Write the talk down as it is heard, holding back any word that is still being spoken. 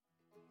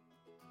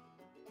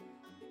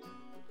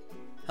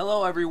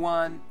Hello,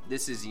 everyone.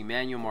 This is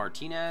Emmanuel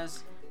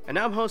Martinez, And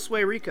I'm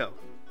Josue Rico.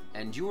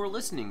 and you are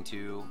listening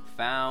to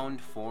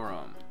Found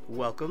Forum.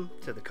 Welcome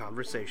to the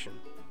conversation.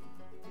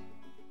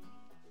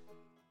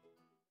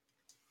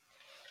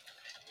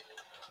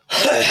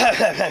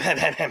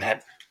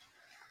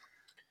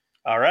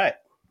 All right.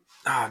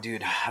 Oh,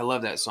 dude, I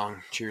love that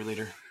song,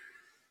 Cheerleader.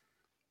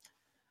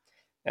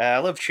 I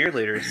love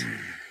cheerleaders.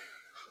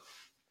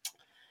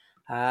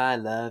 I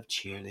love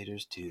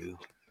cheerleaders too.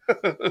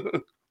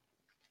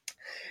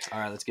 All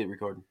right, let's get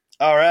recording.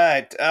 All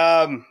right.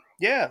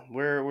 Yeah,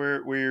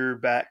 we're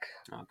back.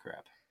 Oh,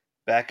 crap.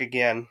 Back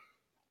again.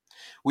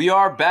 We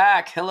are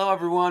back. Hello,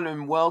 everyone,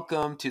 and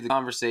welcome to the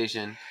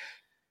conversation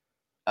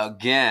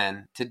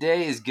again.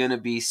 Today is going to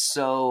be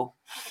so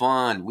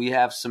fun. We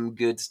have some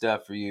good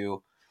stuff for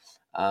you.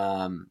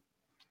 We're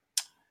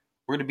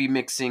going to be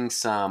mixing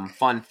some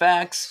fun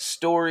facts,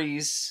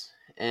 stories,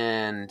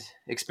 and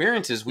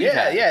experiences we've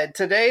had. Yeah.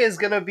 Today is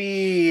going to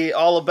be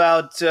all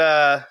about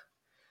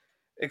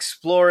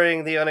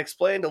exploring the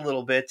unexplained a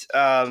little bit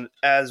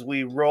as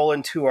we roll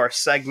into our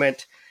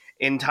segment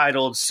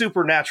entitled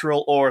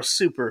Supernatural or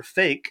Super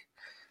Fake.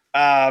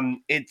 We're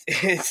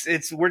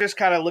just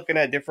kind of looking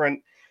at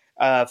different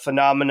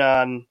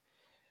phenomenon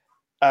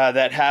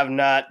that have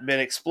not been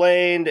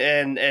explained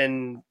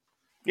and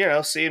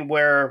seeing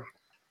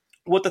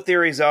what the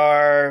theories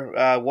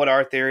are, what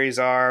our theories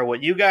are,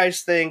 what you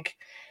guys think.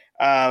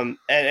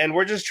 And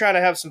we're just trying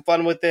to have some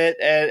fun with it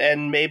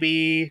and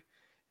maybe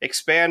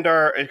expand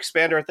our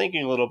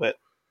thinking a little bit.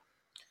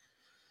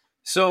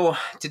 So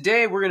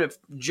today we're going to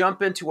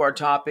jump into our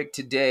topic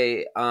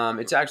today.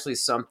 It's actually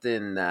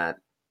something that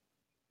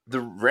the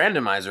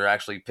randomizer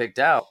actually picked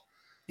out.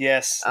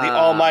 Yes, the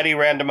almighty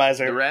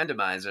randomizer. The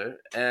randomizer.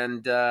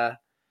 And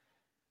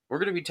we're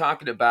going to be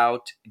talking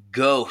about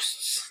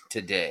ghosts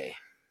today.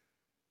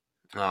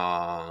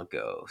 Oh,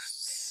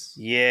 ghosts.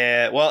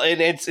 Yeah, well,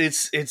 it's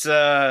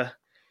a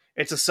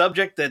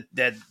subject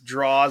that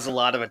draws a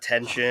lot of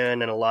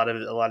attention and a lot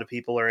of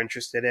people are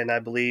interested in, I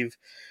believe,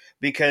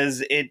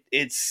 because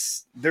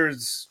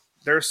there's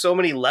so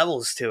many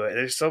levels to it.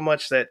 There's so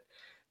much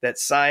that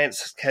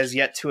science has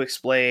yet to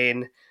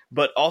explain,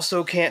 but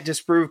also can't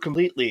disprove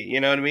completely. You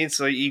know what I mean?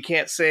 So you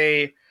can't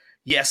say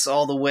yes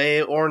all the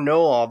way or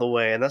no all the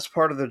way, and that's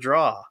part of the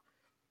draw.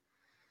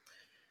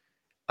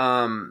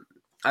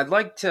 I'd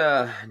like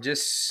to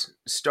just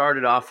start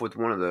it off with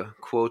one of the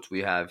quotes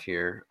we have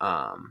here.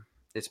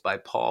 It's by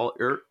Paul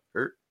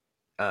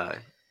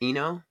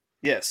Eno.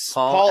 Yes,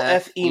 Paul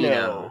F.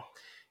 Eno.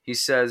 He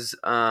says,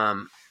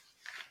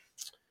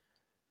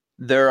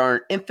 there are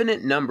an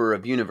infinite number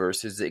of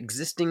universes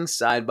existing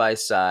side by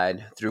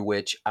side through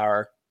which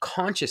our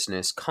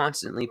consciousness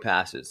constantly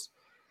passes.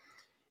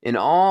 In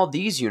all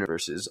these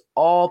universes,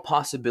 all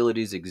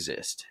possibilities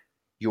exist.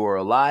 You are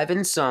alive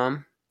in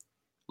some,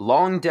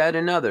 long dead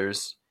in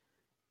others,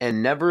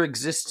 and never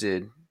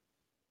existed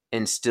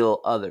in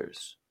still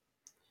others.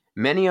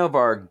 Many of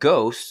our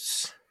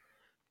ghosts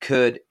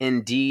could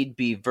indeed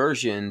be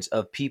versions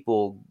of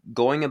people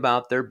going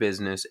about their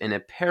business in a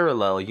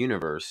parallel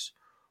universe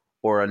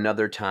or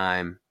another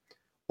time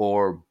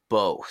or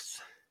both.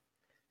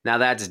 Now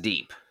that's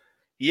deep.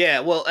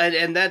 Yeah, well,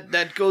 and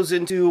that goes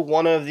into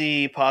one of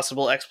the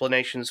possible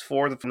explanations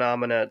for the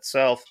phenomena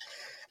itself.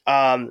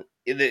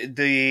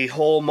 The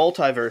whole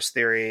multiverse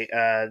theory,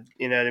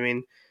 you know what I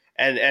mean?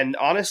 And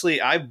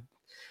honestly, I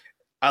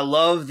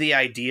love the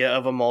idea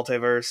of a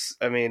multiverse.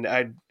 I mean,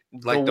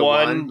 Like the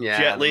one? Yeah,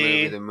 Jet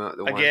Li, the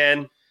one.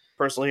 again,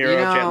 personal hero,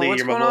 Jet Li,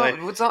 you're my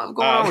boy. What's going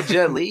on with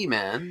Jet Li,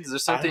 man? Is there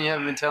something you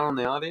haven't been telling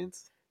the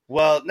audience?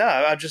 Well, no,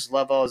 I just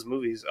love all his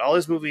movies. All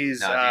his movies.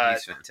 No, dude,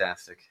 he's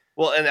fantastic.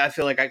 Well, and I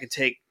feel like I could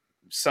take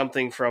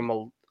something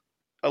from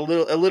a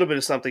little bit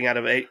of something out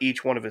of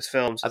each one of his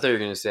films. I thought you were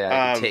going to say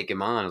I could take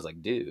him on. I was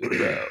like, dude,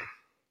 bro.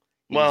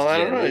 Well, I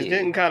don't know. He's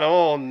getting kind of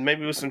old.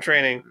 Maybe with some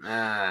training.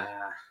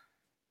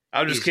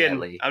 I'm just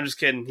kidding. I'm just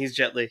kidding. He's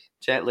Jet Li.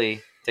 Jet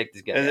Li, take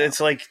this guy.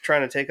 It's like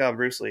trying to take on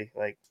Bruce Lee.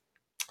 Like,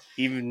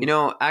 even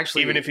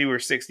even if he were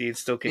 60, he'd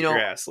still kick your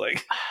ass.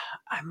 Like,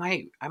 I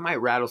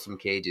might rattle some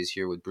cages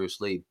here with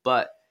Bruce Lee,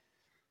 but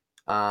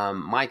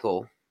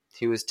Michael,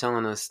 he was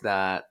telling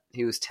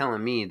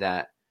me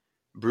that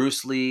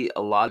Bruce Lee,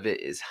 a lot of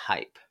it is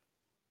hype.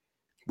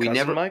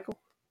 Michael?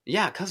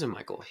 Yeah, cousin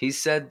Michael. He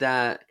said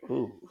that.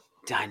 Ooh.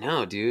 I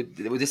know, dude.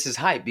 This is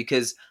hype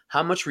because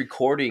how much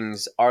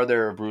recordings are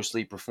there of Bruce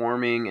Lee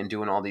performing and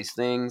doing all these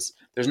things?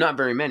 There's not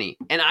very many.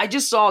 And I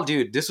just saw,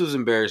 dude, this was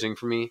embarrassing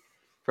for me.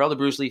 For all the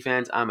Bruce Lee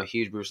fans, I'm a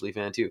huge Bruce Lee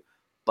fan too.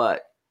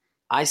 But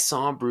I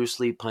saw Bruce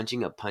Lee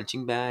punching a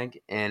punching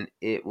bag, and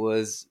it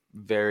was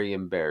very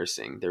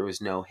embarrassing. There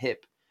was no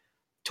hip,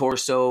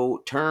 torso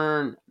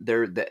turn.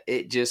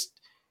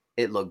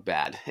 It looked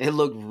bad. It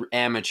looked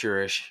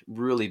amateurish,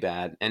 really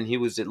bad. And he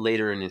was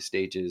later in his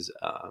stages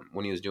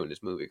when he was doing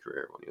his movie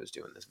career, when he was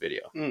doing this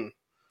video.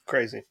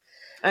 Crazy.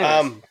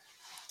 Anyways.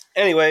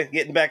 Anyway,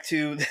 getting back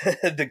to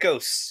the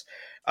ghosts.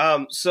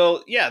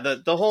 So yeah,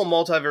 the whole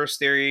multiverse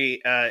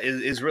theory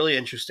is really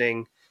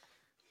interesting.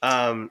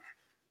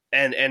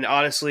 and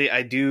honestly,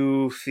 I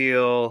do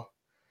feel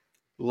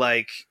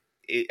like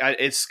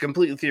it's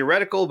completely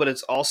theoretical, but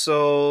it's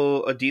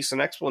also a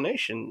decent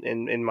explanation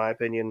in my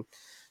opinion.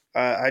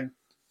 I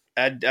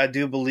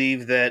do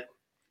believe that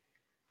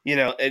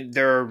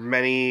there are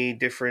many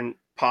different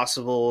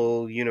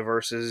possible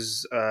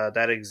universes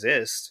that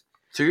exist.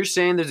 So you're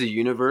saying there's a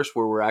universe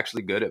where we're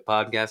actually good at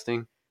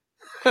podcasting?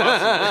 Well,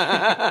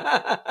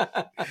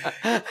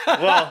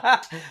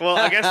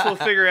 I guess we'll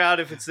figure out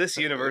if it's this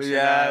universe or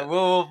not.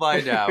 We'll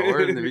find out.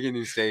 We're in the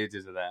beginning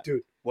stages of that.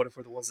 Dude, what if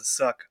we're the ones that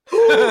suck?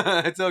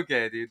 It's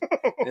okay, dude.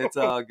 It's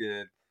all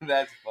good.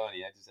 That's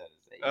funny. I just had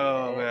to say.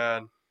 Oh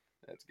man,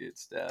 that's good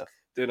stuff.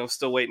 Dude, I'm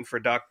still waiting for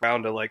Doc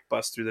Brown to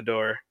bust through the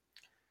door.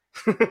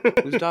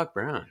 Who's Doc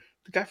Brown?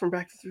 The guy from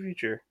Back to the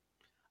Future.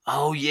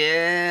 Oh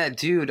yeah,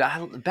 dude.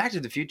 Back to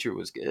the Future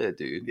was good,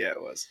 dude. Yeah,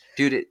 it was.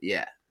 Dude,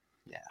 yeah.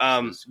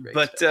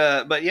 But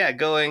yeah,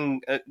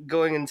 going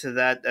into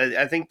that,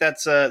 I think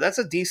that's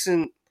a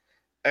decent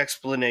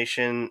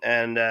explanation,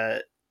 and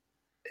I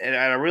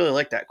really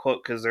like that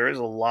quote because there is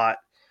a lot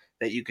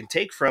that you can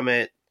take from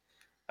it,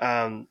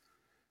 and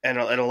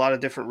a lot of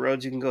different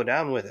roads you can go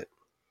down with it.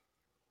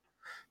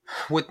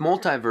 With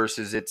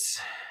multiverses,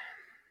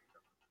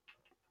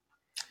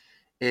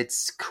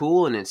 it's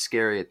cool and it's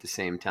scary at the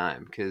same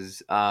time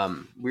because I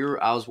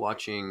was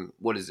watching,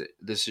 what is it?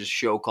 This is a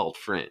show called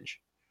Fringe.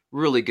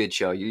 Really good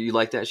show. You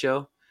like that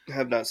show? I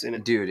have not seen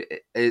it. Dude,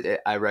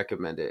 I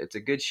recommend it. It's a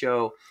good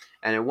show.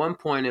 And at one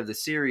point of the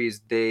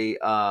series, they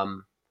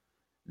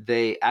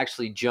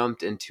actually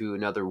jumped into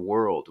another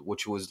world,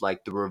 which was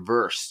like the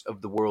reverse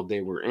of the world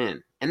they were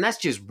in. And that's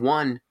just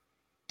one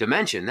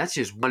dimension. That's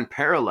just one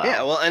parallel.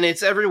 Yeah, well, and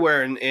it's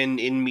everywhere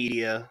in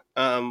media,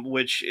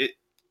 which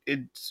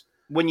it's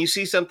when you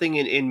see something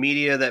in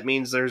media, that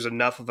means there's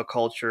enough of a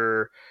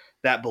culture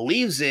that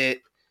believes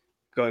it.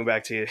 Going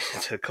back to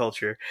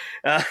culture,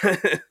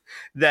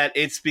 that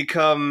it's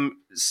become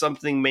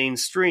something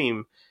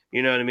mainstream.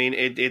 You know what I mean?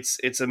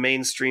 It's a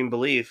mainstream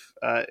belief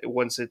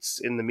once it's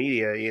in the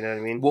media. You know what I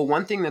mean? Well,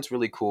 one thing that's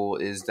really cool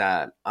is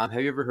that have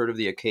you ever heard of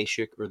the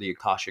Akashic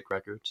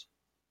records?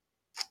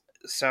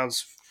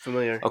 Sounds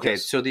familiar. Okay,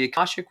 yes. So the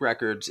Akashic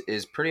records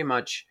is pretty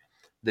much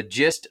the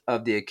gist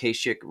of the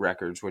Akashic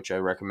records, which I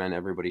recommend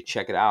everybody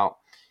check it out.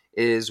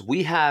 Is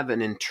we have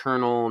an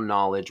internal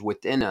knowledge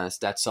within us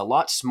that's a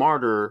lot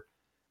smarter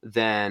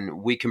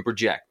than we can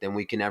project, than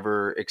we can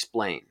ever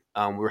explain.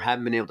 We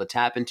haven't been able to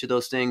tap into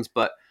those things,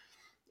 but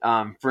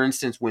for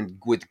instance,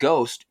 with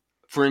Ghost,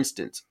 for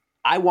instance,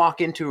 I walk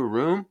into a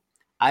room,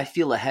 I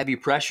feel a heavy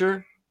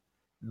pressure.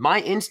 My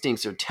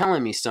instincts are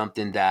telling me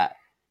something that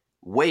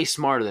way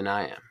smarter than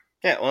I am.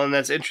 Yeah, well, and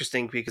that's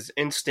interesting because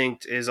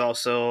instinct is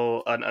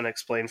also an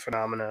unexplained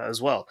phenomena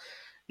as well.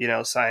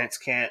 Science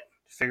can't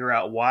figure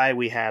out why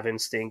we have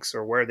instincts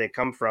or where they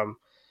come from.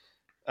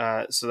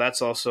 So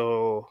that's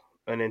also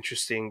an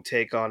interesting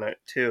take on it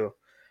too.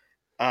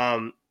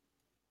 And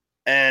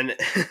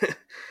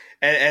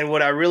and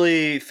what I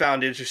really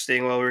found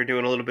interesting while we were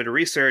doing a little bit of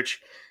research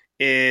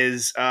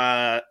is,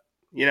 I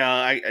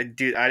know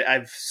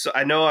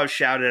I've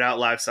shouted out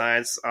Live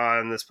Science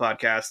on this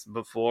podcast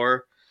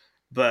before,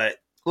 but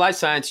Live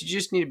Science, you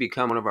just need to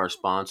become one of our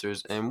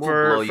sponsors, and we'll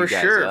blow you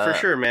guys up. For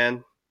sure,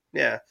 man.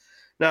 Yeah.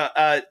 No,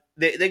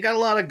 they got a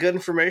lot of good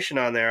information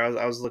on there.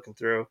 I was looking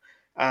through,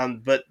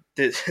 but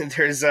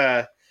there's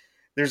a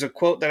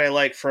quote that I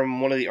like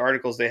from one of the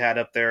articles they had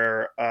up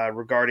there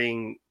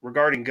regarding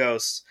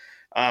ghosts,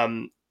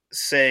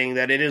 saying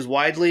that it is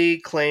widely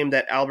claimed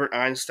that Albert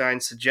Einstein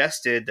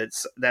suggested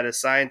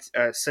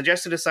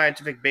suggested a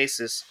scientific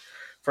basis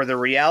for the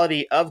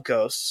reality of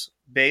ghosts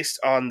based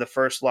on the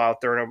first law of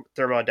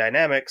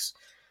thermodynamics,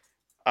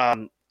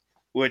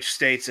 which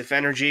states if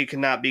energy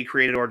cannot be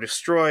created or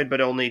destroyed, but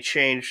only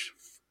change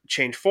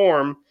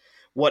form,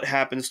 what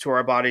happens to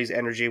our body's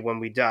energy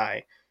when we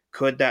die?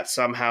 Could that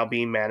somehow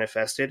be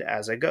manifested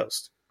as a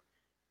ghost?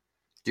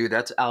 Dude,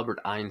 that's Albert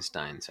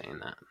Einstein saying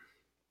that.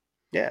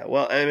 Yeah,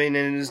 well, I mean,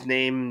 and his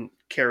name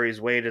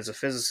carries weight as a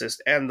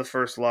physicist, and the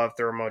first law of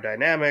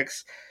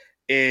thermodynamics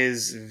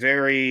is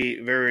very,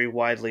 very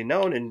widely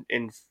known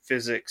in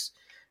physics.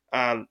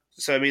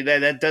 So, I mean,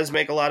 that does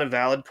make a lot of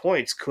valid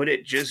points. Could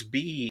it just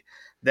be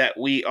that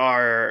we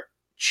are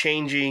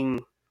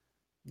changing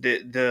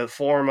the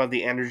form of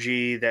the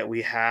energy that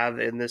we have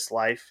in this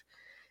life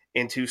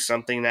into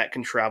something that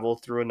can travel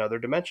through another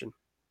dimension?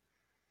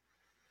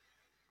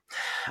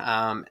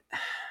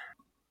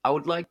 I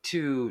would like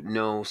to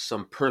know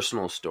some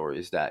personal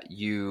stories that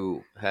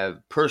you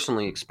have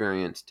personally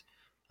experienced.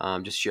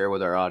 Just share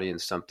with our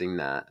audience something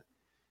that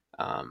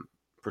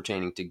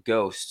pertaining to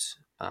ghosts,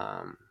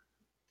 an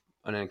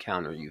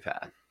encounter you've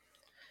had.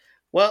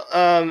 Well,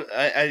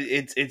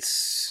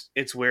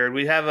 it's weird.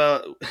 We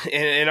have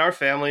in our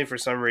family for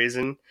some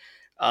reason,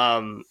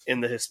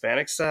 in the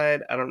Hispanic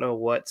side, I don't know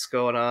what's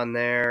going on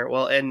there.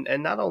 Well, and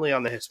not only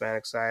on the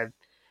Hispanic side,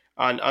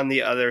 on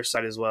the other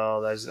side as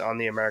well. There's on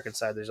the American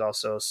side. There's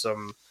also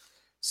some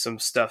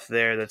stuff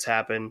there that's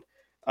happened.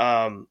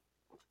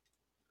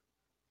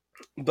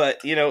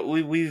 But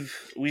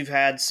we've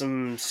had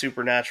some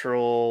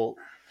supernatural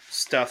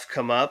stuff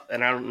come up,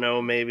 and I don't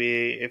know,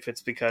 maybe if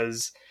it's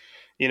because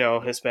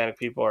Hispanic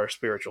people are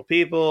spiritual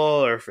people,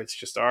 or if it's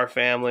just our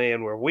family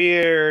and we're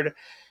weird.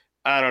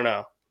 I don't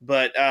know,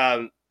 but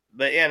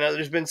yeah, no,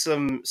 there's been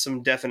some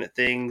definite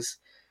things,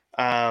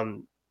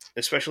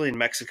 especially in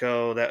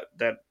Mexico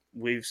that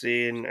we've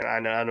seen,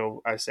 and I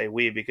know I say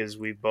we because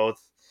we've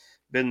both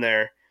been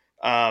there.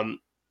 Um,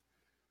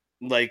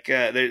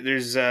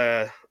 there's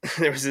there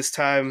was this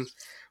time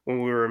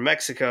when we were in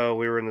Mexico.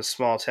 We were in this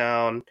small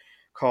town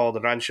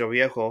called Rancho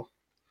Viejo.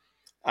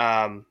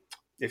 Um,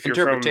 if you're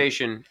from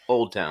Interpretation: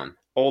 Old Town,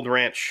 Old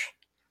Ranch,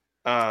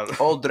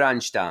 Old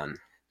Ranchtown.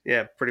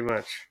 yeah, pretty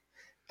much.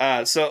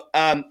 Yeah,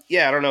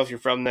 I don't know if you're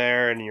from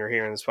there and you're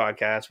hearing this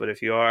podcast, but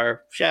if you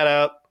are, shout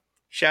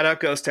out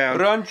Ghost Town.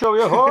 Rancho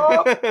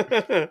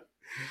Viejo.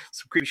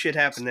 Some creepy shit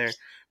happened there.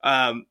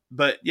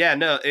 But yeah,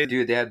 no,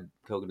 Dude, they had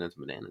coconuts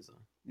and bananas on.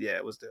 Yeah,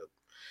 it was dope.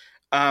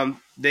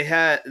 They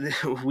had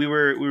we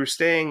were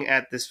staying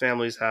at this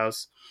family's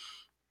house,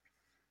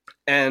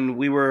 and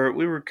we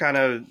were kind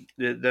of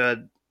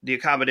the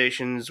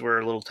accommodations were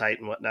a little tight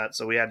and whatnot,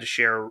 so we had to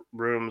share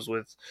rooms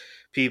with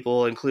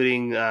people,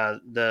 including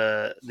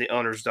the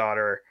owner's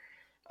daughter.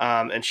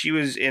 And she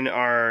was like in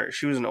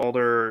her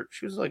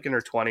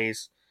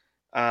 20s,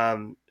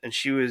 and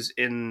she was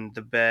in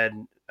the bed,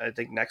 I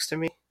think, next to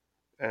me,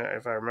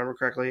 if I remember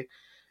correctly.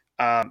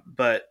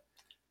 But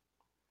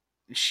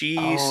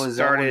she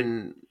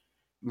started.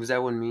 Was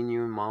that when me and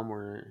you and Mom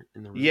were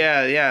in the room?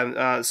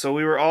 Yeah. So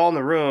we were all in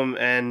the room,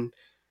 and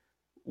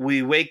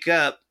we wake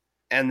up,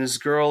 and this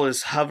girl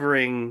is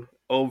hovering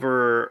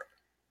over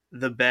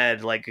the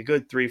bed like a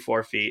good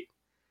 3-4 feet,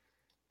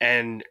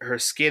 and her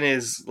skin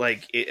is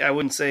like, I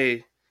wouldn't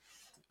say.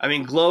 I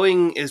mean,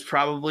 glowing is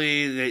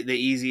probably the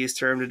easiest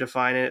term to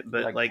define it,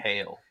 but like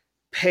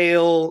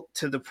pale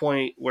to the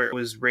point where it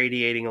was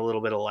radiating a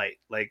little bit of light,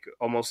 like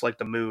almost like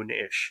the moon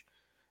ish.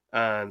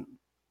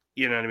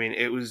 You know what I mean?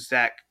 It was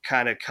that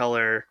kind of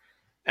color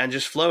and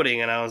just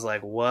floating. And I was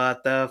like,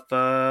 what the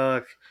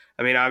fuck?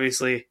 I mean,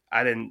 obviously,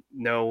 I didn't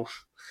know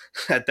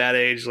at that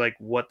age, like,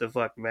 what the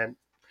fuck meant.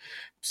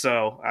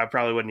 So I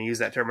probably wouldn't use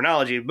that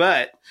terminology,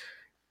 but,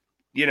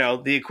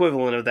 the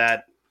equivalent of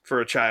that for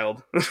a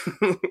child.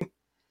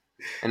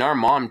 And our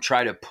mom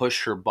tried to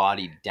push her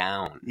body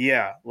down.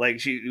 Yeah, like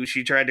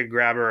she tried to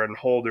grab her and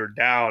hold her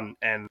down,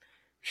 and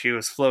she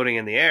was floating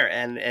in the air.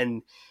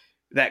 And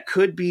that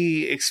could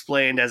be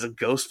explained as a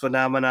ghost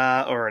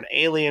phenomena or an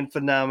alien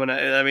phenomena.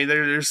 I mean,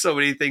 there's so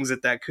many things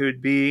that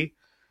could be.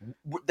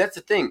 That's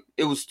the thing.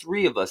 It was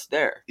 3 of us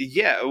there.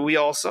 Yeah, we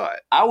all saw it.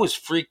 I was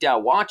freaked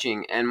out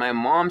watching, and my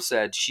mom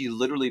said she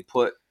literally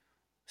put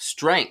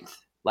strength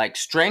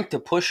to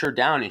push her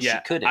down, and she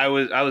couldn't. I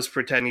was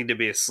pretending to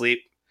be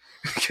asleep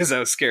because I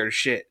was scared of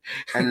shit.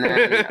 And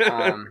then,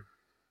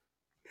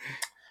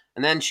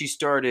 and then she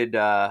started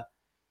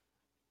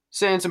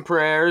saying some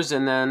prayers,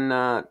 and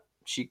then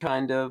she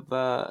kind of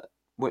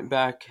went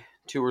back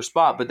to her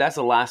spot. But that's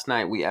the last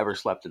night we ever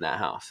slept in that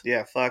house.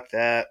 Yeah, fuck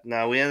that.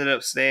 No, we ended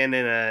up staying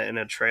in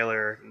a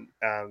trailer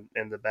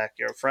in the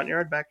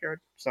backyard, backyard,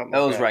 something.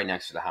 It was right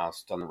next to the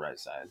house. It's on the right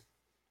side.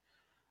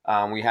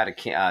 We had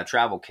a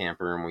travel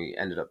camper, and we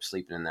ended up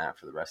sleeping in that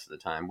for the rest of the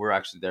time. We're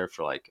actually there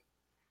for like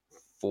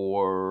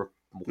 4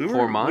 months. We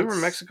were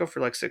in Mexico for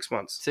like 6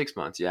 months. 6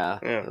 months, yeah.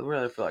 We were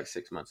there for like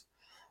 6 months.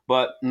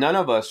 But none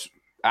of us,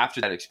 after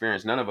that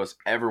experience,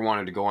 ever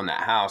wanted to go in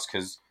that house,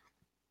 because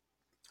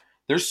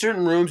there's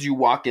certain rooms you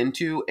walk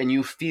into and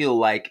you feel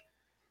like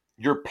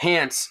your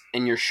pants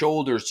and your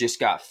shoulders just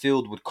got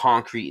filled with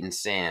concrete and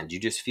sand. You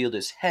just feel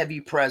this heavy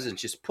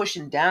presence just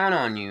pushing down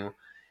on you,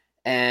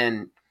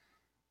 and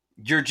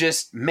you're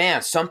just,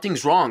 man,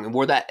 something's wrong. And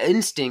where that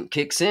instinct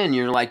kicks in,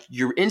 you're like,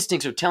 your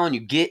instincts are telling you,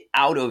 get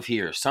out of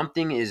here.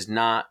 Something is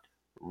not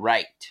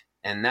right.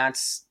 And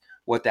that's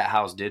what that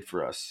house did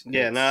for us.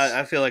 Yeah,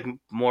 I feel like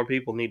more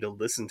people need to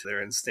listen to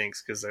their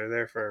instincts, because they're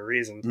there for a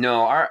reason.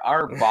 No,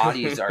 our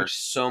bodies are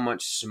so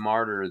much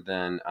smarter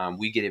than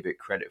we get a bit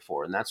credit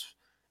for. And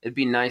it'd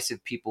be nice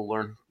if people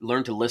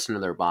learn to listen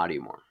to their body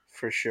more.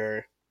 For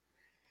sure.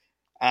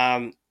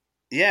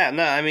 Yeah,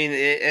 no, I mean,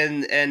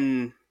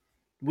 and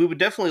we would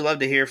definitely love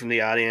to hear from the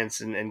audience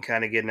and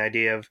kind of get an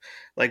idea of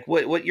like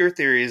what your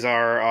theories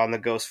are on the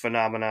ghost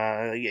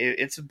phenomena.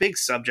 It's a big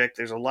subject.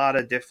 There's a lot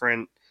of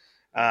different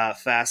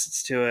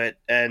facets to it,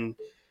 and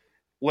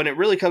when it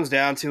really comes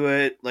down to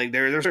it, like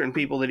there's certain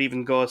people that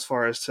even go as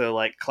far as to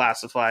like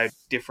classify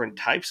different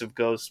types of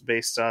ghosts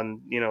based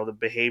on the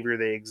behavior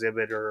they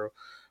exhibit or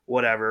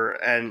whatever,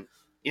 and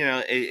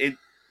it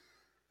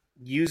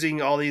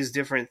using all these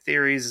different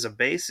theories as a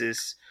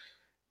basis.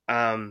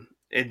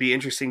 It'd be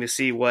interesting to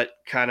see what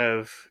kind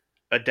of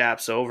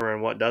adapts over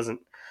and what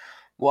doesn't.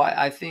 Well,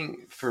 I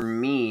think for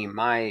me,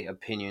 my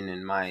opinion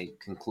and my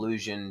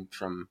conclusion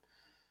from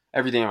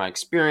everything I've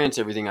experienced,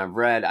 everything I've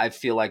read, I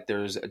feel like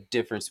there's a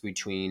difference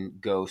between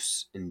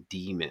ghosts and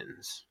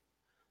demons.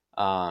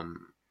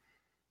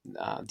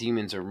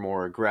 Demons are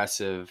more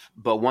aggressive.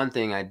 But one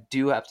thing I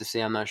do have to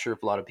say, I'm not sure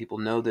if a lot of people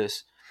know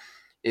this,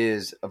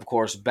 is, of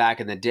course, back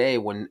in the day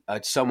when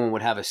someone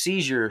would have a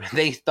seizure,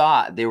 they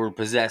thought they were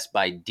possessed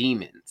by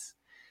demons.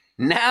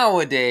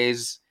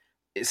 Nowadays,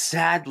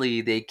 sadly,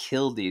 they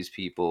killed these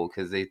people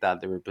because they thought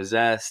they were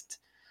possessed.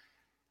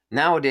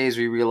 Nowadays,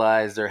 we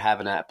realize they're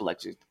having an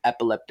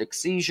epileptic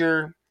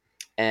seizure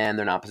and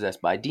they're not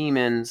possessed by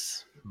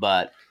demons,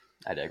 but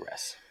I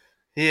digress.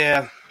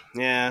 Yeah,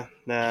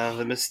 no,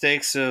 the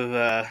mistakes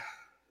of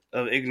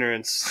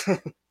ignorance.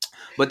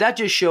 But that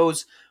just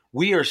shows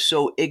we are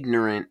so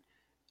ignorant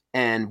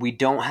and we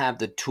don't have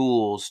the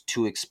tools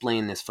to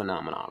explain this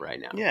phenomenon right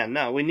now. Yeah,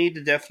 no, we need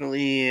to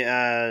definitely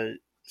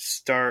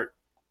start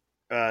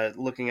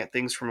looking at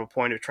things from a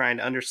point of trying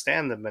to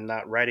understand them and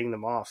not writing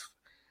them off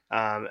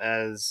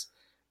as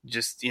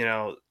just,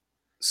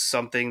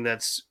 something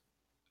that's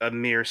a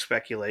mere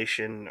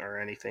speculation or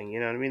anything. You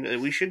know what I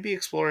mean? We should be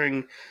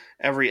exploring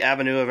every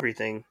avenue of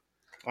everything,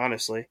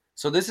 honestly.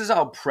 So this is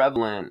how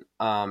prevalent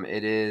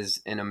it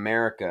is in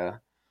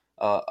America.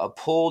 A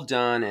poll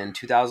done in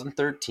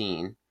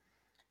 2013,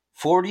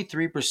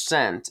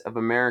 43% of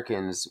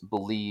Americans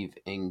believe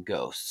in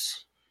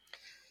ghosts.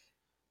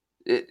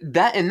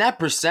 That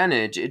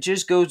percentage, it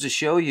just goes to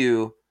show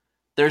you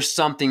there's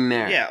something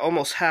there. Yeah,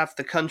 almost half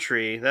the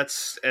country.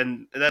 That's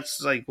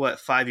like what,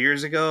 5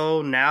 years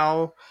ago.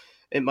 Now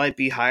it might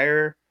be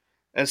higher,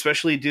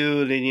 especially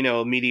due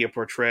to media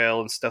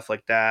portrayal and stuff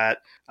like that.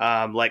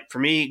 Like for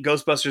me,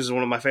 Ghostbusters is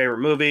one of my favorite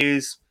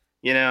movies.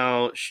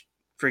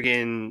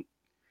 Freaking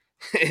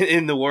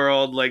in the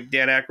world, like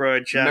Dan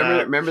Aykroyd.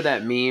 Remember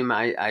that meme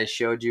I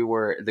showed you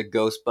where the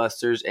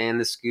Ghostbusters and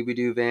the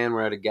Scooby-Doo van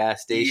were at a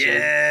gas station?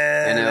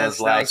 Yeah, and it was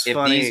like, if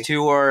funny. These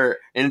two are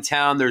in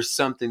town, there's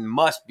something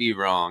must be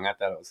wrong. I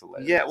thought it was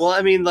hilarious. Yeah, well,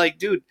 I mean, like,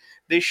 dude,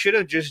 they should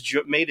have just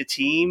made a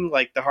team,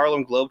 like the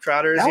Harlem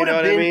Globetrotters. You know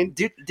what I mean?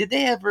 Did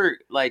they ever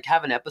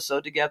have an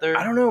episode together?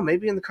 I don't know.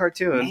 Maybe in the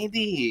cartoon.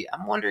 Maybe.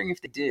 I'm wondering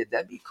if they did.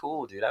 That'd be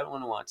cool, dude. I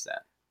want to watch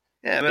that.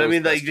 Yeah, but I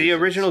mean, like the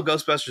original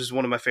Ghostbusters is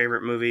one of my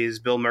favorite movies.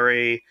 Bill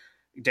Murray,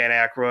 Dan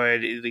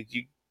Aykroyd,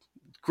 the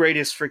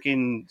greatest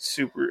freaking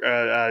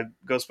super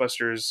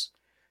Ghostbusters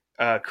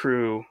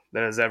crew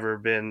that has ever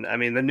been. I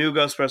mean, the new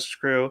Ghostbusters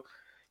crew,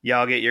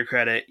 y'all get your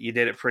credit. You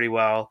did it pretty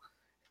well.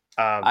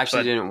 I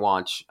didn't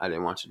watch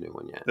the new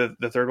one yet.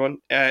 The third one,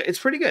 it's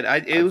pretty good.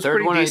 It was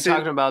pretty one. decent. Are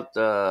you talking about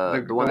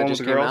the one that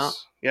just came out?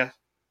 Yeah,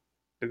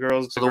 the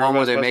girls. So the one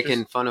where they're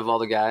making fun of all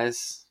the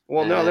guys.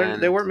 Well, no,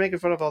 they weren't making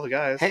fun of all the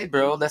guys. Hey,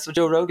 bro, that's what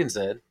Joe Rogan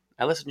said.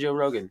 I listened to Joe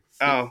Rogan.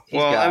 Well,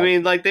 I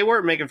mean, like they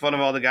weren't making fun of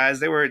all the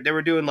guys. They were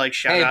doing like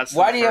shout outs. Hey,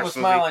 why do you have a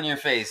smile on your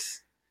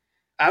face?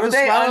 I have a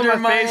smile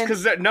on my face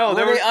because they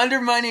were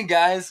undermining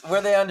guys. Were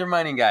they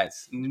undermining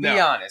guys? No. Be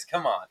honest.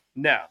 Come on.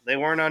 No, they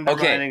weren't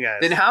undermining guys.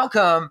 Then how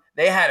come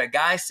they had a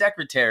guy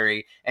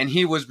secretary and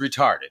he was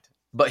retarded,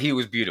 but he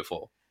was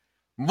beautiful?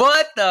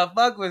 What the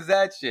fuck was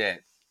that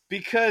shit?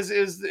 Because it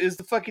was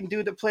the fucking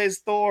dude that plays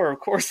Thor. Of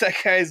course, that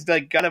guy's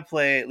like gotta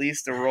play at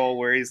least a role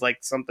where he's like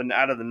something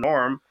out of the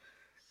norm,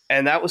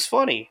 and that was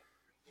funny.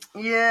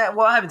 Yeah,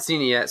 well, I haven't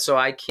seen it yet, so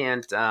I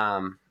can't. I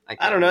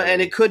don't know, really.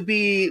 And it could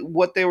be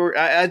what they were.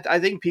 I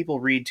think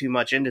people read too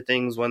much into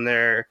things when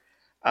they're,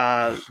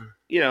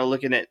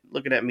 looking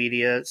at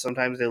media.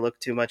 Sometimes they look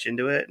too much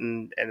into it,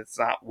 and it's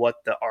not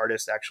what the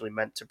artist actually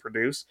meant to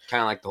produce.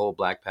 Kind of like the whole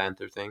Black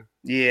Panther thing.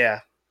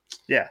 Yeah.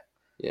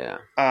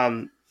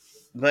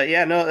 But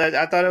yeah, no,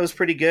 I thought it was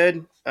pretty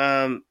good.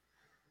 But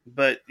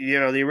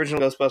the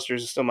original Ghostbusters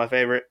is still my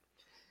favorite.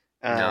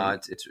 No,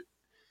 it's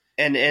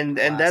and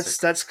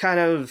that's kind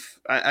of,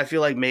 I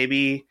feel like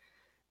maybe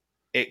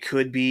it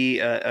could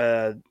be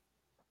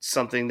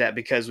something that,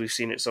 because we've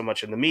seen it so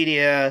much in the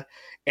media,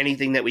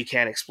 anything that we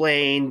can't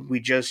explain, we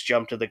just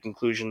jump to the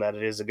conclusion that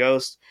it is a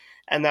ghost,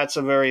 and that's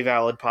a very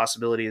valid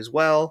possibility as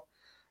well.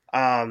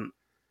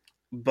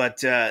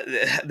 But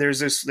there's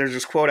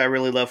this quote I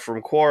really love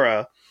from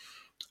Quora.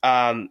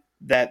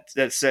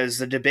 That says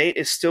the debate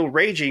is still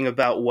raging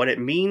about what it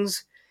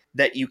means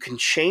that you can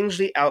change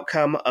the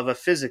outcome of a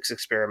physics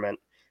experiment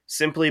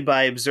simply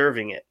by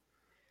observing it.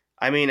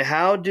 I mean,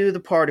 how do the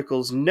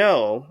particles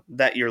know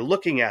that you're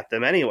looking at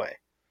them anyway?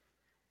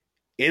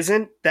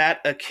 Isn't that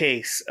a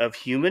case of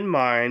human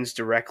minds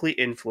directly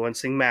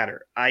influencing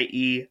matter,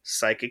 i.e.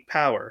 psychic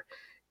power?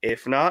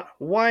 If not,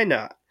 why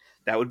not?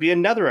 That would be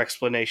another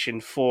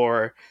explanation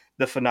for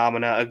the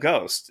phenomena a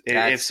ghost.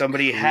 That's if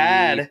somebody creepy.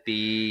 had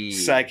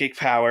psychic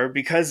power,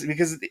 because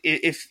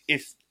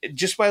if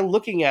just by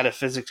looking at a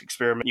physics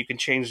experiment you can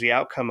change the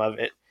outcome of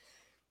it,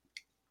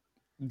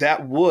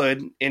 that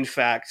would in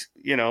fact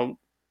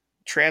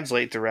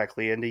translate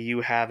directly into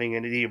you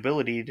having the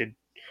ability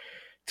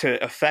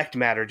to affect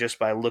matter just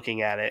by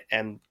looking at it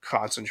and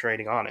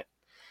concentrating on it.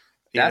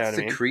 That's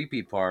the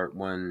creepy part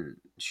when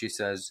she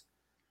says,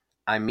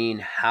 I mean,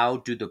 how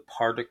do the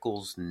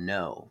particles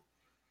know?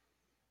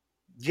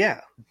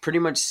 Yeah. Pretty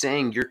much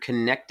saying you're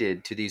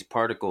connected to these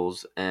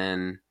particles.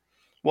 And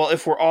well,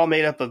 if we're all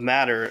made up of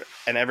matter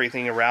and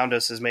everything around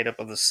us is made up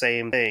of the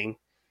same thing,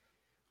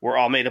 we're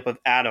all made up of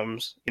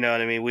atoms, you know what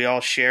I mean? We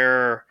all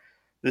share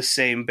the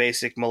same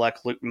basic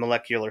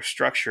molecular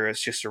structure.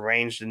 It's just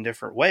arranged in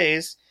different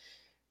ways.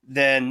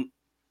 then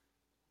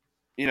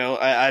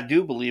I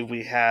do believe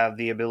we have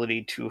the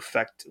ability to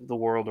affect the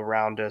world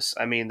around us.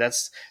 I mean,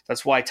 that's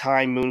why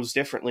time moves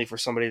differently for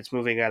somebody that's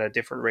moving at a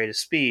different rate of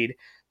speed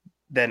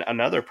than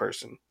another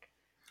person,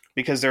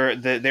 because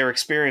their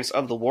experience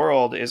of the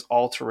world is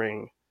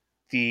altering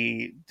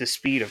the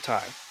speed of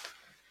time,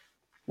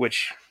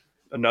 which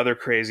another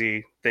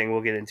crazy thing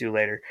we'll get into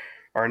later,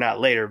 or not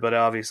later, but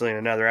obviously in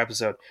another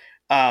episode.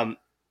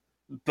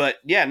 But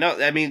yeah,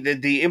 no, I mean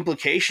the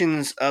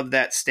implications of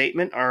that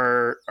statement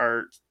are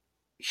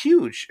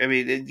huge. I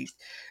mean,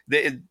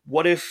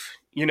 what if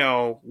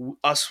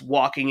us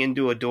walking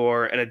into a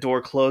door and a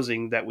door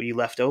closing that we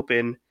left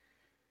open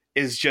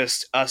is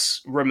just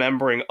us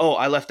remembering, oh,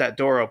 I left that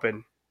door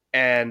open,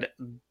 and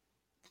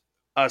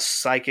us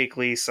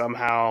psychically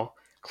somehow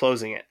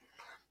closing it.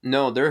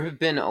 No, there have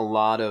been a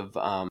lot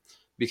of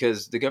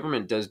because the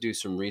government does do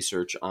some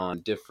research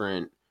on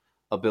different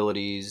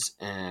abilities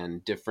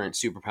and different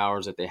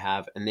superpowers that they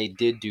have, and they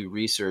did do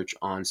research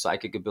on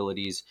psychic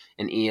abilities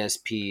and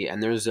ESP.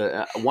 And there's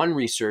a one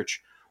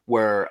research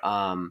where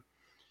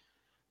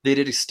they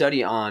did a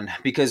study on,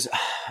 because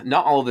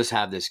not all of us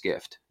have this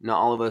gift, not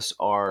all of us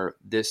are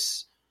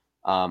this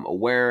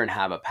aware and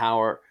have a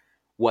power.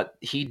 What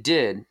he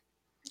did,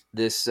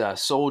 this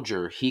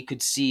soldier, he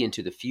could see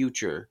into the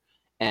future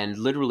and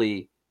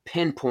literally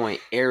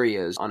pinpoint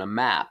areas on a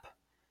map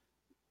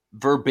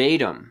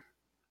verbatim.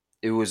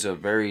 It was a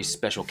very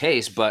special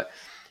case, but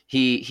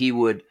he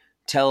would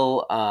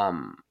tell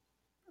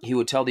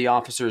the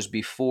officers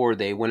before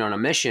they went on a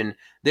mission,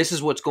 this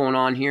is what's going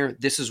on here,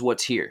 this is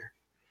what's here.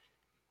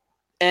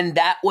 And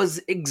that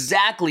was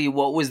exactly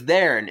what was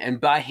there.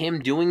 And by him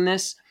doing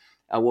this,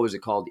 what was it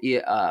called?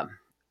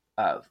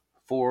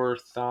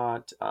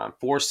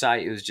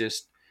 Foresight. It was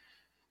just,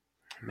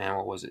 man,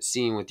 what was it?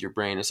 Seeing with your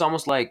brain. It's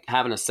almost like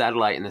having a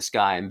satellite in the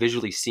sky and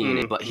visually seeing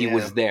it, but he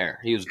was there.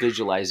 He was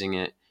visualizing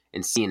it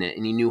and seeing it.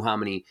 And he knew how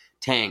many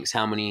tanks,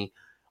 how many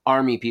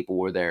army people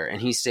were there. And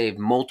he saved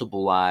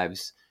multiple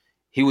lives.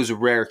 He was a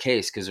rare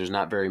case because there's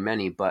not very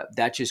many, but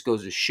that just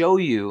goes to show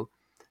you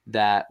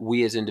that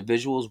we as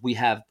individuals, we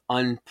have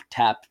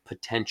untapped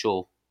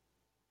potential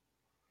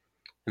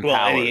and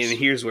powers. And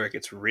here's where it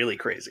gets really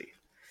crazy.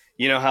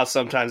 You know how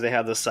sometimes they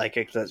have the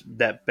psychic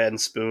that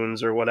bends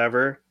spoons or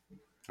whatever?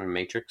 From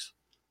Matrix?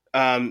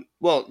 From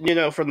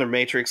the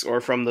Matrix or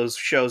from those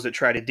shows that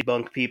try to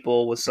debunk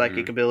people with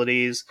psychic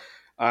abilities,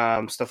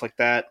 stuff like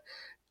that.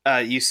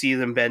 You see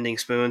them bending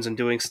spoons and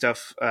doing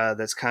stuff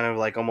that's kind of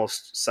like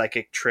almost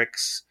psychic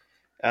tricks.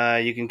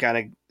 You can kind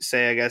of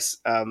say, I guess,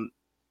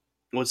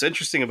 what's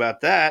interesting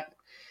about that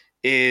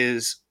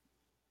is,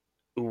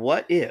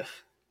 what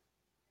if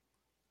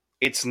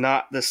it's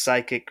not the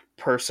psychic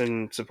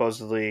person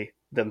supposedly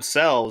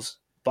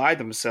by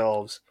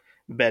themselves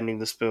bending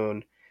the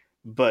spoon,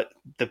 but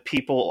the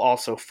people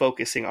also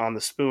focusing on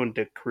the spoon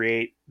to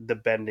create the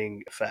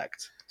bending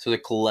effect? So the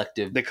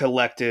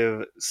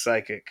collective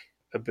psychic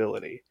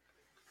ability.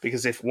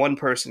 Because if one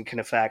person can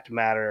affect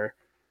matter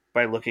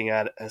by looking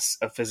at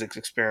a physics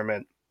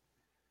experiment,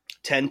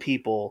 10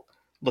 people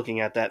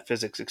looking at that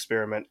physics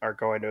experiment are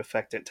going to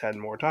affect it 10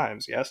 more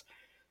times, yes?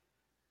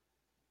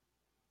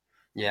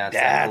 Yeah,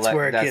 that's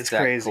where it gets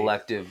crazy.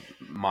 Collective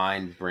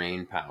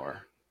mind-brain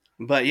power.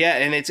 But yeah,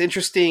 and it's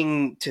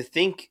interesting to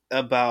think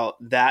about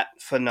that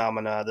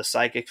phenomena, the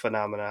psychic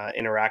phenomena,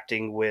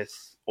 interacting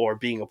with or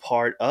being a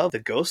part of the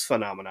ghost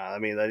phenomena. I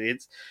mean,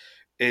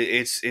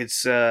 it's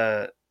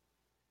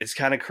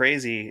kind of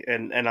crazy,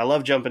 and I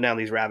love jumping down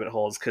these rabbit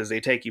holes because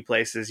they take you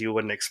places you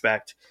wouldn't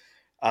expect.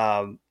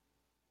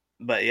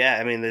 But yeah,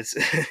 I mean, it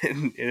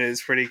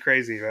is pretty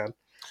crazy, man.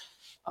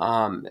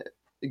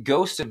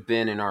 Ghosts have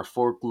been in our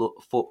folklore.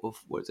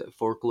 What is it?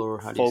 Folklore?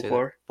 How do you say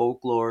that?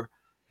 Folklore.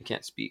 I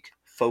can't speak.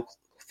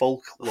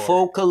 Folklore.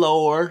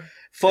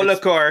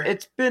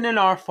 It's been in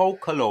our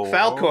folklore.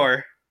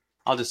 Falcor.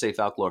 I'll just say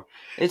folklore.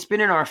 It's been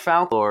in our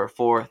folklore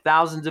for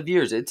thousands of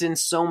years. It's in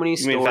so many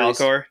stories. You mean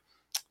Falcor?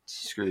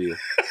 Screw you.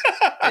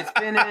 It's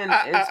been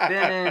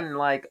in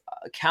like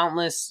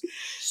countless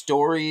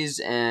stories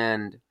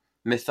and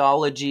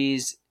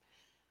mythologies,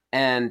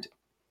 and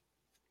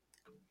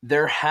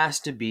there has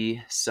to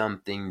be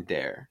something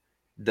there.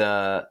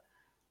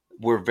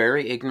 We're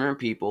very ignorant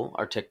people.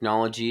 Our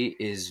technology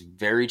is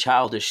very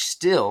childish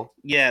still.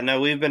 Yeah, no,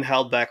 we've been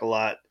held back a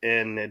lot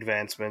in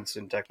advancements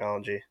in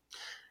technology.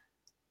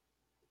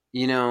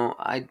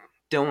 I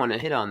don't want to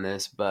hit on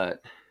this,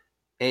 but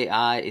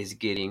AI is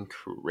getting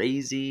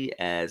crazy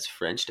as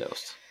French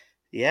toast.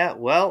 Yeah,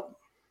 well,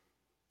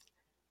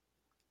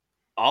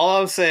 all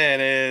I'm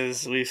saying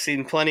is we've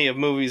seen plenty of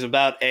movies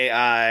about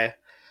AI,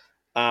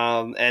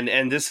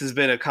 and this has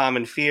been a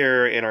common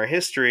fear in our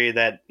history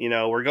that,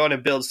 we're going to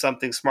build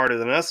something smarter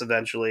than us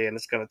eventually, and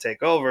it's going to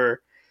take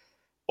over,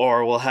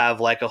 or we'll have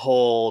like a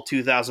whole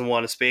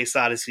 2001: A Space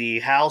Odyssey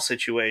HAL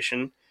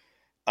situation.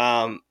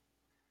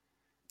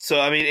 So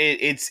I mean,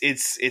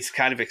 it's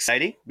kind of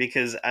exciting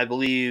because I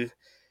believe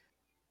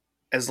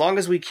as long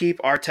as we keep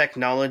our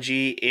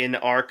technology in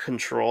our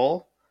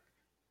control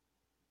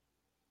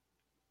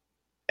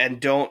and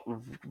don't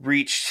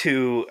reach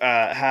to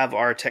have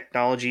our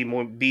technology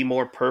be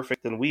more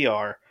perfect than we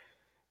are,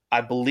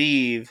 I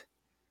believe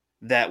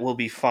that we'll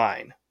be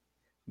fine.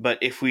 But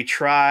if we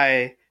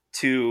try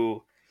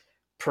to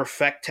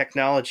perfect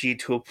technology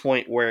to a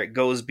point where it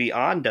goes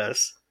beyond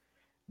us,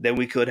 then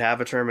we could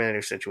have a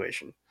Terminator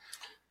situation.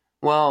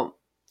 Well,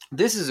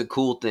 this is a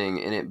cool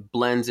thing, and it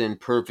blends in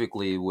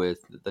perfectly with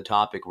the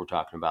topic we're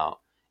talking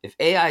about. If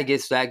AI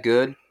gets that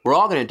good, we're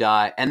all going to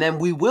die, and then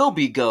we will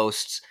be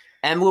ghosts,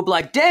 and we'll be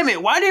like, damn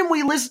it, why didn't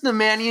we listen to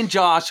Manny and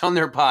Josh on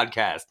their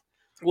podcast?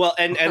 Well,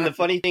 and the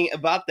funny thing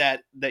about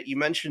that you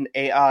mentioned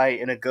AI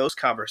in a ghost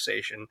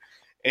conversation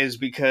is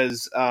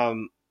because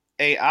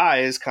AI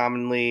is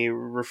commonly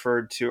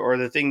referred to, or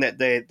the thing that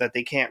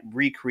they can't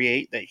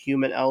recreate, that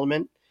human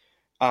element,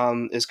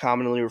 is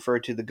commonly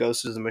referred to the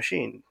ghost of the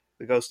machine,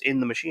 the ghost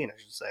in the machine, I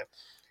should say.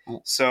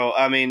 So,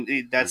 I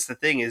mean, that's the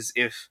thing is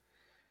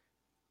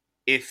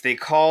if they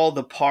call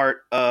the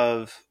part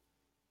of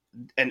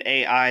an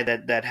AI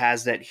that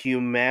has that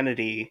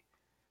humanity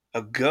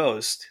a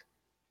ghost,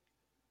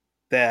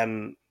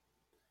 then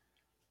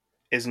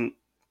isn't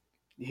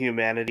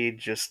humanity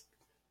just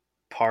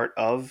part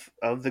of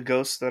the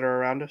ghosts that are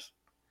around us?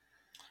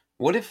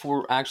 What if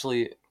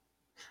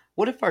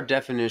our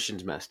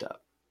definition's messed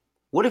up?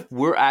 What if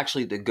we're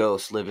actually the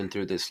ghosts living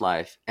through this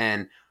life,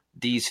 and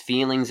these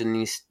feelings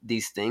and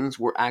these things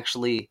we're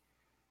actually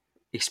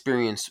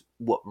experience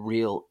what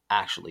real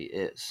actually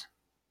is?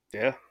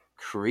 Yeah.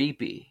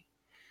 Creepy.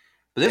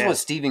 But this is what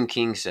Stephen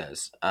King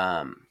says.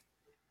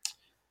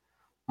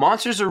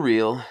 Monsters are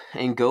real,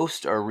 and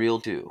ghosts are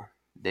real too.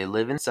 They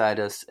live inside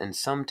us, and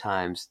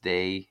sometimes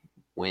they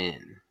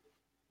win.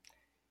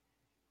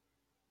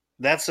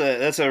 That's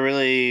a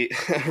really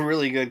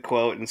really good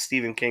quote, and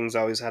Stephen King's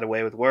always had a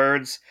way with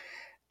words.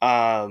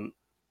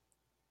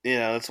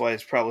 That's why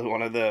he's probably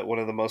one of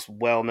the most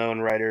well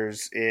known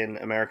writers in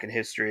American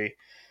history.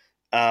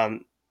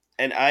 And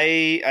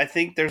I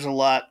think there's a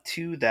lot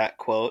to that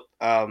quote,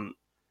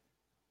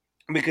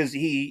 because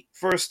he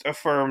first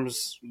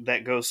affirms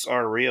that ghosts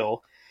are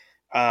real,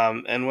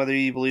 and whether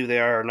you believe they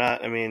are or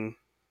not, I mean,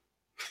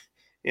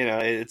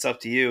 it's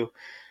up to you.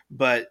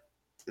 But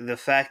the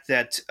fact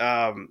that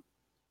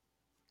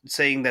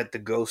saying that the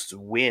ghosts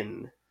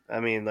win, I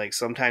mean, like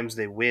sometimes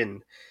they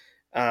win.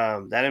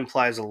 That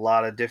implies a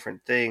lot of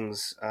different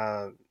things.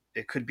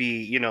 It could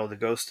be, the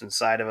ghost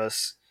inside of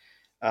us.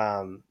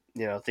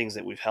 Things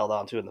that we've held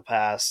on to in the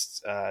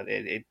past.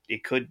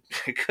 It could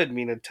it could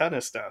mean a ton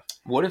of stuff.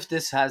 What if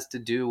this has to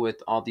do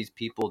with all these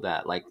people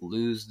that like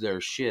lose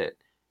their shit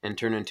and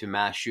turn into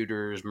mass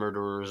shooters,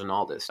 murderers, and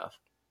all this stuff?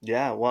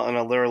 Yeah, well,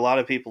 and there are a lot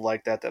of people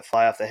like that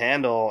fly off the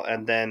handle,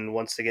 and then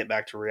once they get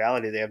back to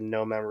reality, they have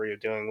no memory of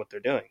doing what they're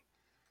doing.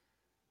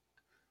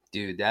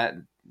 Dude,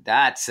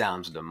 that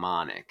sounds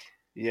demonic.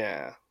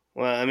 Yeah.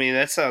 Well, I mean,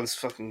 that sounds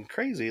fucking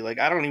crazy. Like,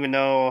 I don't even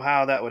know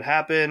how that would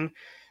happen.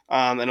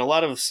 And a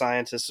lot of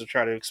scientists have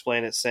tried to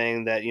explain it,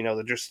 saying that,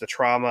 just the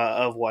trauma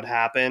of what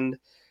happened,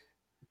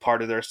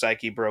 part of their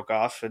psyche broke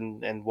off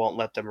and won't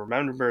let them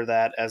remember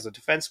that as a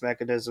defense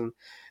mechanism.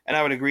 And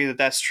I would agree that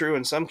that's true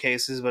in some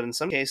cases, but in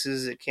some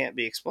cases it can't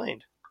be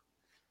explained.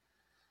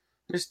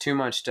 There's too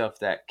much stuff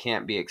that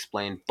can't be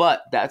explained,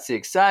 but that's the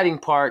exciting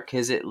part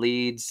because it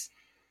means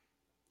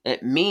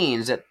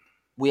that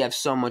we have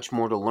so much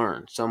more to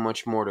learn, so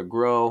much more to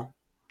grow.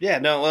 Yeah,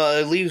 no, well,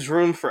 it leaves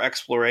room for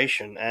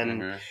exploration,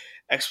 and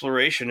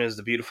exploration is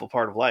the beautiful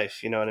part of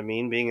life. You know what I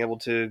mean? Being able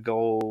to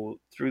go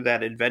through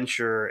that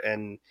adventure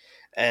and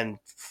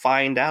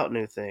find out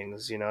new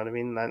things. You know what I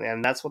mean?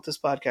 And that's what this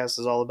podcast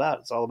is all about.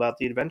 It's all about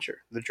the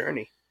adventure, the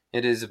journey.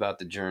 It is about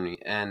the journey.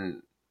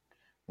 And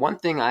one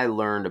thing I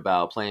learned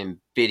about playing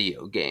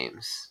video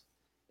games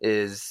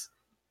is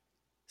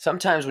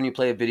sometimes when you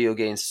play a video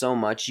game so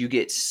much, you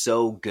get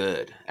so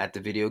good at the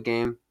video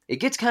game, it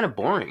gets kind of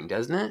boring,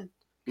 doesn't it?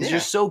 Because you're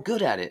so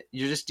good at it.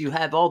 You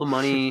have all the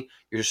money.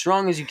 You're as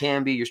strong as you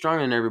can be. You're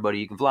stronger than everybody.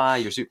 You can fly.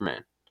 You're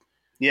Superman.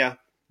 Yeah.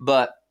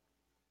 But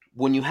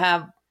when you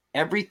have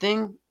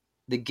everything,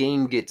 the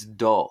game gets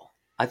dull.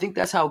 I think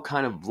that's how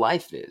kind of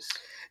life is.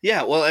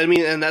 Yeah, well, I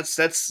mean, and that's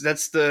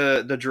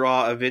the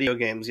draw of video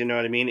games. You know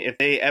what I mean? If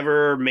they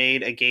ever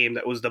made a game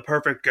that was the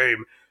perfect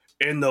game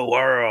in the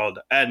world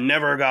and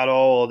never got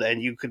old,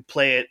 and you could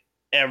play it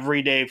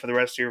every day for the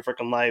rest of your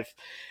freaking life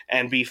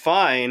and be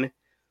fine,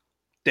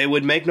 they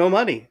would make no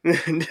money.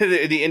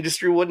 The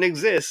industry wouldn't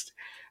exist.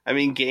 I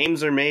mean,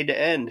 games are made to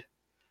end,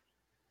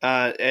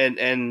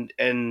 and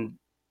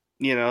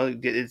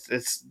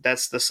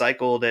that's the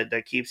cycle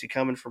that keeps you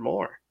coming for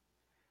more.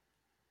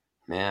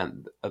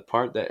 Man, a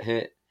part that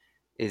hit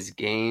is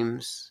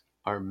games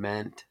are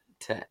meant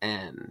to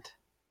end.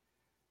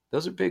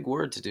 Those are big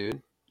words,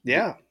 dude.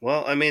 Yeah,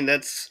 well, I mean,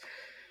 it's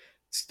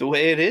the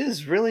way it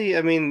is, really.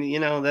 I mean,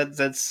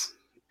 that's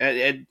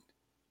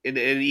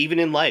even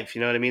in life,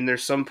 you know what I mean?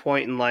 There's some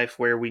point in life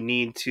where we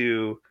need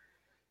to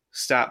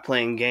stop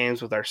playing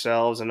games with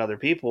ourselves and other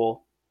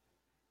people.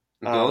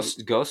 Ghost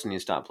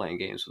needs to stop playing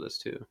games with us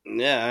too.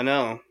 Yeah, I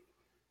know.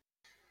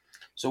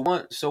 So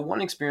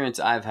one experience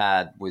I've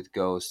had with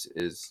Ghost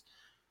is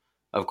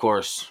of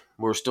course,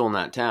 we're still in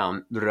that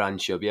town,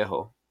 Rancho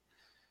Viejo.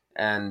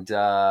 And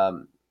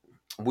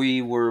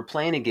we were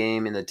playing a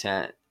game in the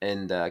tent,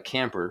 in the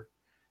camper,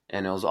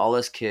 and it was all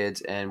us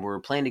kids, and we were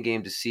playing a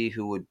game to see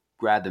who would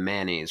grab the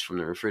mayonnaise from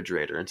the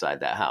refrigerator inside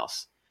that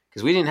house.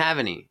 Because we didn't have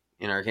any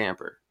in our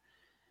camper.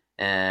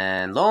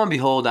 And lo and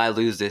behold, I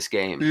lose this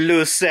game.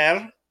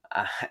 Loser.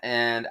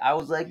 And I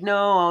was like,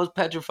 no, I was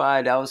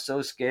petrified. I was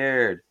so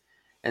scared.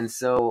 And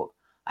so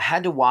I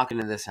had to walk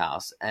into this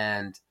house,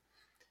 and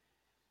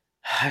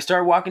I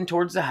started walking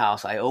towards the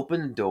house. I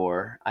open the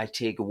door. I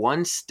take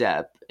one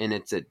step, and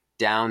it's a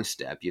down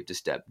step. You have to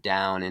step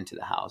down into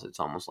the house. It's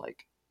almost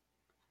like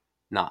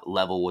not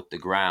level with the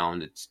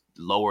ground. It's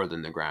lower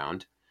than the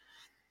ground.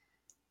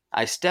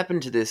 I step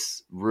into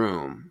this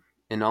room,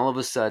 and all of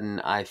a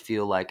sudden, I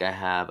feel like I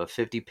have a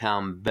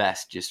 50-pound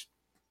vest just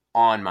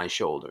on my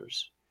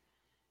shoulders.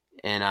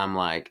 And I'm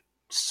like,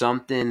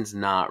 something's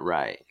not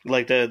right.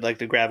 Like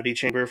the gravity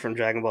chamber from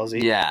Dragon Ball Z?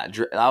 Yeah,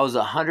 I was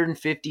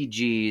 150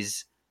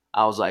 Gs.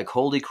 I was like,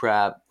 holy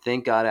crap,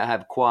 thank God I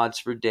have quads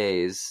for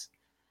days.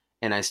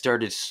 And I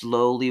started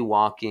slowly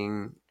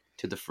walking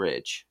to the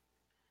fridge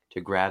to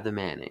grab the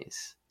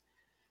mayonnaise.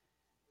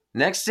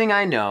 Next thing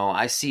I know,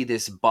 I see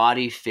this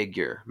body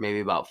figure,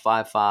 maybe about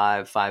 5'5",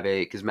 5'8",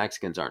 because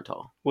Mexicans aren't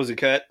tall. Was it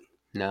cut?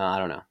 No, I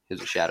don't know. It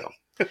was a shadow.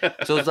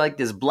 So it's like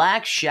this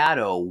black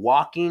shadow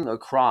walking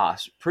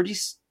across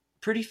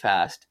pretty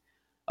fast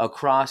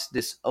across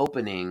this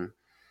opening.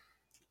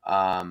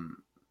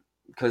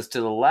 Because to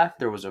the left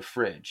there was a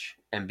fridge,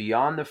 and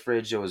beyond the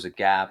fridge there was a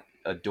gap,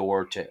 a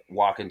door to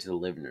walk into the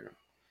living room.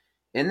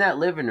 In that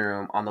living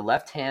room, on the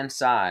left-hand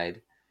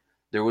side,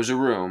 there was a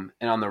room,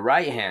 and on the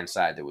right-hand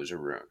side there was a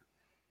room.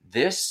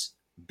 This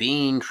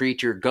being,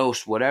 creature,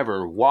 ghost,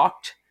 whatever,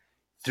 walked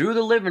through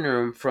the living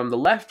room from the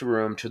left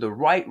room to the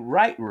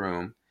right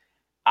room.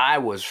 I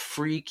was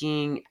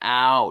freaking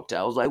out.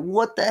 I was like,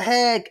 what the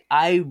heck?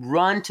 I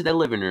run to the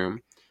living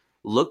room,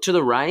 look to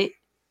the right,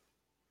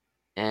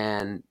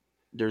 and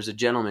there's a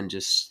gentleman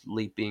just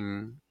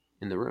sleeping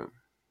in the room.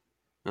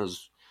 It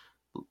was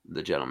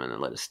the gentleman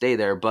that let us stay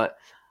there, but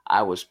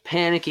I was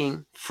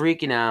panicking,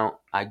 freaking out.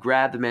 I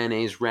grabbed the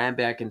mayonnaise, ran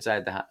back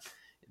inside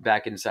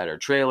our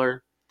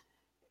trailer,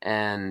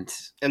 and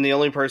the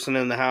only person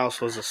in the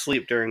house was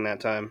asleep during that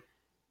time.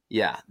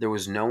 Yeah, there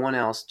was no one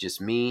else,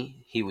 just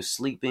me. He was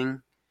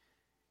sleeping.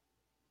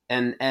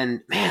 And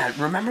man,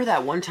 remember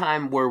that one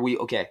time where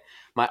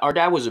our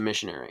dad was a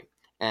missionary,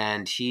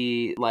 and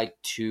he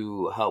liked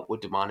to help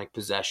with demonic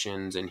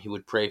possessions, and he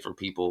would pray for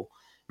people.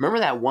 Remember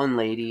that one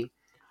lady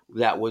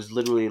that was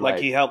literally like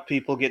he helped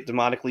people get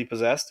demonically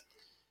possessed?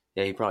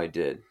 Yeah, he probably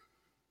did.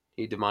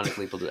 He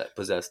demonically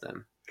possessed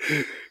them.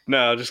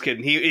 No, just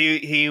kidding.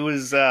 He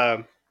was.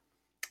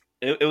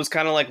 It was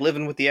kind of like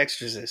living with the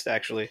Exorcist,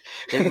 actually.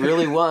 It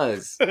really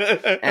was.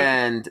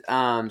 And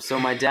so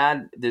my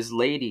dad, this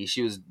lady,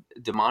 she was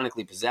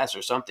demonically possessed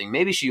or something.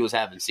 Maybe she was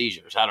having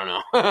seizures. I don't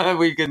know.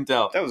 We couldn't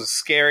tell. That was a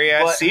scary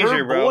ass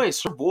seizure, bro.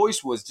 Her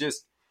voice was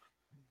just.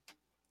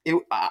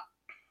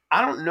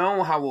 I don't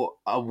know how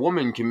a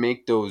woman can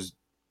make those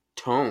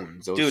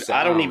tones. Those Dude, sounds.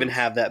 I don't even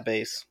have that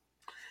bass.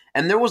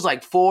 And there was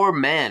like four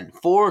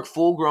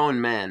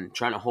full-grown men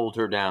trying to hold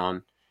her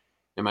down.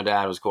 And my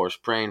dad was, of course,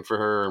 praying for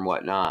her and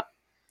whatnot.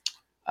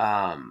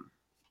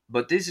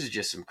 But this is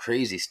just some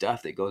crazy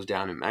stuff that goes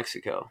down in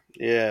Mexico.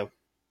 Yeah.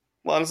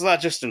 Well, it's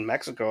not just in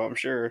Mexico, I'm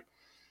sure.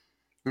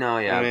 No,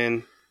 yeah. I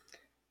mean,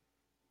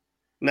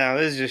 no,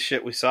 this is just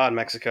shit we saw in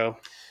Mexico.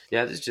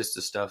 Yeah, this is just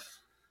the stuff.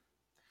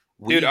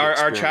 Dude,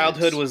 our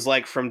childhood was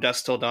like from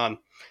dusk till dawn.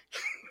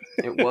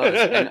 It was.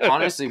 And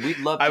honestly, we'd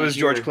love to hear...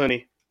 George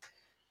Clooney.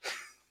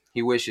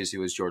 He wishes he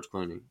was George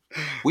Clooney.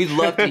 We'd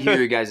love to hear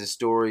your guys'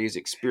 stories,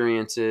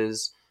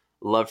 experiences.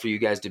 Love for you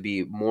guys to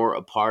be more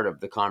a part of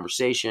the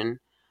conversation.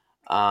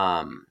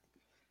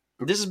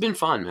 This has been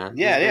fun, man.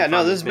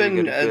 This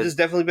has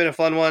definitely been a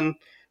fun one.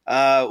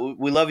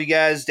 We love you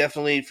guys.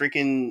 Definitely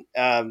freaking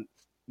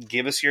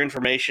give us your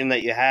information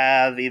that you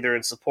have, either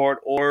in support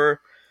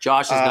or...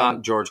 Josh is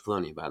not George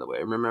Clooney, by the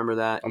way. Remember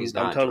that? He's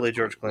not totally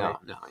George Clooney.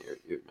 No,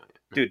 you're not.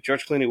 Dude,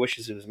 George Clooney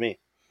wishes it was me.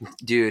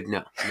 Dude,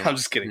 no. I'm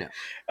just kidding. No.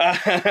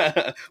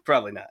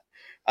 Probably not.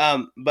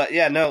 But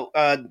yeah, no.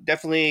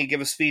 Definitely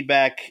give us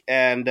feedback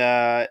and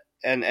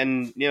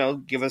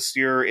give us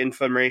your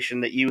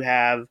information that you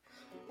have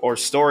or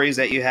stories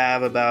that you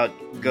have about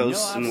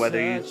ghosts and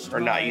whether or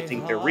not you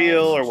think they're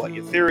real or what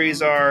your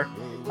theories are.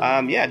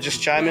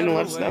 Just chime in and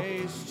let us know.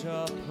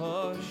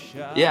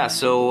 Yeah.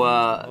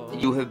 So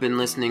you have been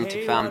listening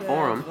to Found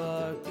Forum.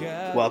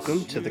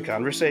 Welcome to the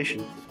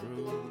conversation.